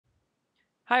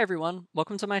Hi everyone,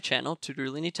 welcome to my channel,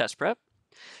 Tutorlini Test Prep.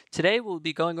 Today we'll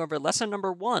be going over lesson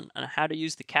number 1 on how to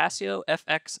use the Casio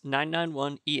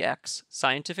fx-991EX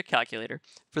scientific calculator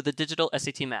for the digital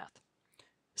SAT Math.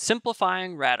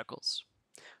 Simplifying radicals.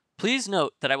 Please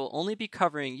note that I will only be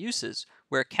covering uses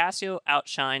where Casio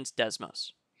outshines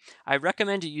Desmos. I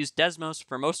recommend you use Desmos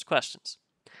for most questions.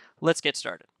 Let's get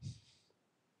started.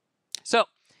 So,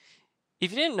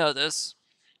 if you didn't know this,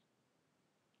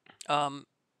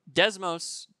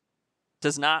 Desmos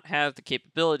does not have the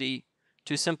capability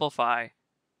to simplify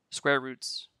square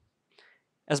roots.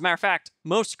 As a matter of fact,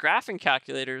 most graphing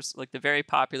calculators, like the very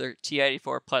popular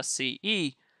T84 plus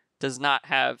CE, do not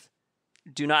have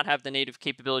the native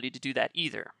capability to do that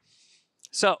either.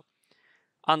 So,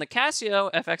 on the Casio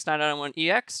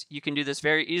fx-991EX, you can do this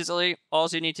very easily. All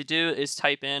you need to do is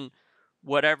type in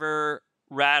whatever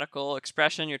radical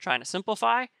expression you're trying to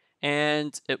simplify,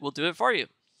 and it will do it for you.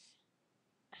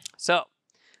 So,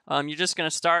 you're just going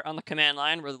to start on the command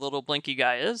line where the little blinky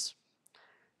guy is.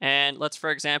 And let's,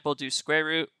 for example, do square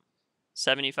root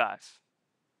 75.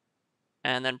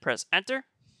 And then press enter.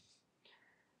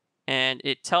 And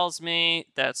it tells me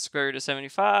that square root of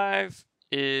 75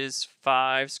 is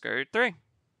 5 square root 3.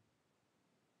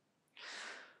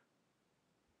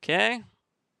 Okay.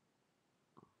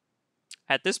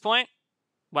 At this point,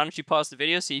 why don't you pause the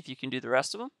video, see if you can do the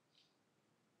rest of them.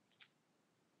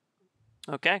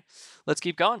 Okay, let's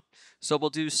keep going. So we'll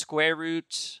do square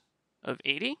root of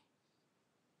 80.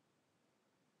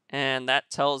 And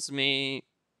that tells me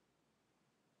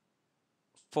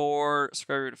 4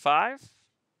 square root of 5.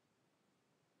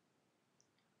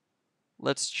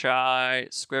 Let's try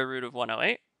square root of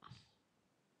 108.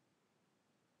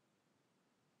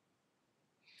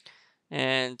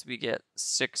 And we get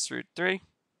 6 root 3.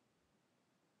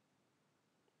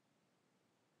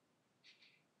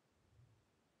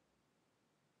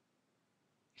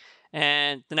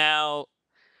 And now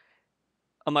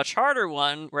a much harder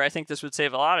one, where I think this would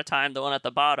save a lot of time, the one at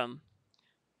the bottom,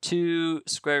 2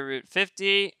 square root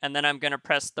 50, and then I'm going to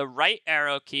press the right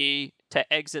arrow key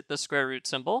to exit the square root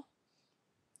symbol,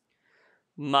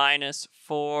 minus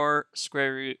 4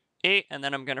 square root 8, and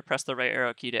then I'm going to press the right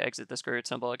arrow key to exit the square root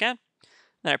symbol again.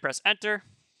 Then I press enter,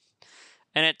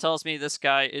 and it tells me this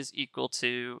guy is equal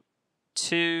to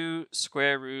 2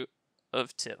 square root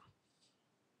of 2.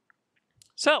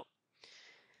 So,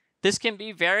 this can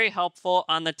be very helpful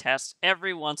on the test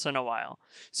every once in a while.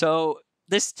 So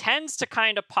this tends to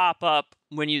kind of pop up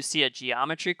when you see a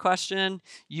geometry question,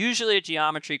 usually a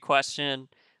geometry question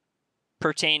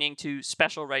pertaining to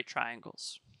special right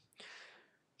triangles.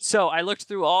 So I looked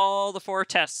through all the 4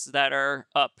 tests that are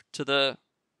up to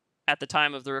at the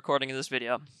time of the recording of this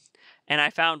video, and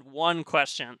I found one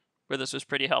question where this was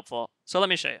pretty helpful. So let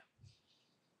me show you.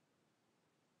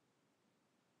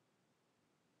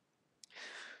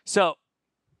 So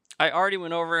I already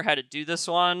went over how to do this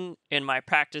one in my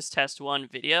practice test 1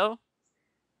 video.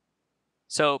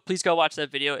 So please go watch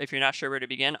that video if you're not sure where to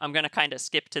begin. I'm going to kind of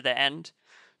skip to the end.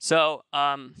 So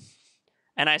an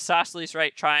isosceles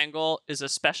right triangle is a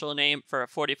special name for a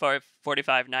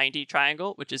 45-90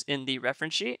 triangle, which is in the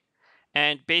reference sheet.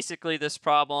 And basically this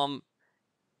problem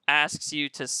asks you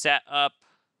to set up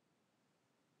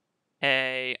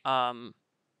a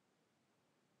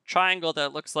triangle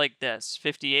that looks like this,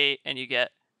 58, and you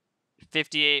get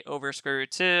 58 over square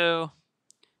root 2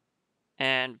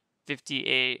 and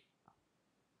 58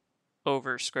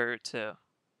 over square root 2.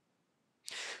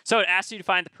 So it asks you to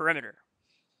find the perimeter.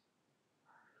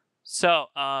 So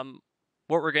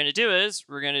what we're going to do is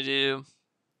we're going to do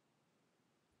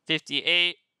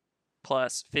 58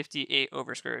 plus 58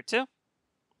 over square root 2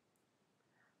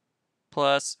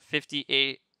 plus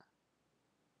 58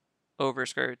 over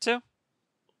square root 2.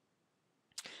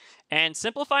 And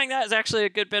simplifying that is actually a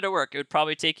good bit of work. It would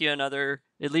probably take you another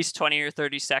at least 20 or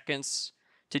 30 seconds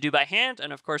to do by hand.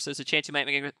 And of course, there's a chance you might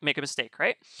make a mistake,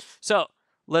 right? So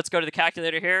let's go to the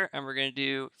calculator here, and we're going to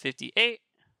do 58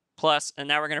 plus, and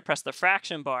now we're going to press the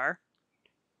fraction bar.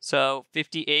 So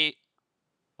 58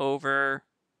 over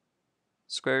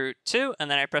square root 2,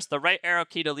 and then I press the right arrow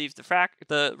key to leave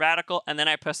the radical, and then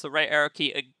I press the right arrow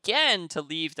key again to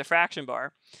leave the fraction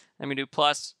bar. Then we do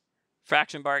plus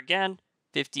fraction bar again.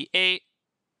 58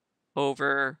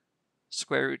 over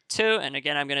square root 2, and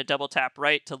again I'm going to double tap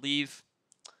right to leave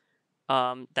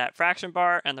that fraction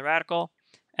bar and the radical,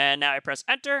 and now I press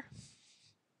enter,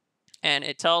 and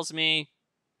it tells me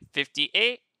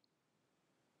 58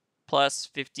 plus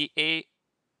 58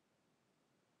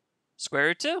 square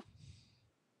root 2,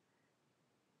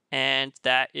 and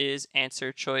that is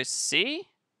answer choice C,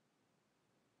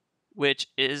 which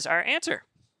is our answer.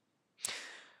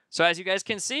 So as you guys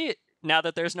can see, now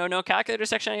that there's no calculator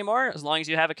section anymore, as long as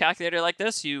you have a calculator like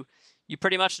this, you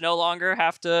pretty much no longer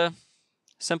have to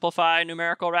simplify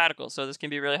numerical radicals. So this can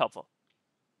be really helpful.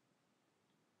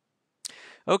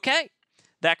 Okay,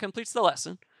 that completes the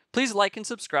lesson. Please like and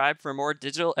subscribe for more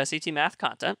digital SAT math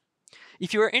content.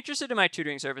 If you are interested in my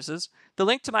tutoring services, the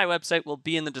link to my website will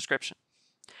be in the description.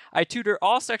 I tutor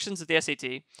all sections of the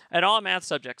SAT and all math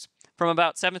subjects from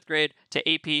about 7th grade to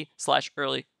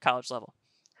AP/early college level.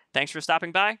 Thanks for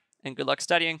stopping by, and good luck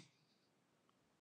studying.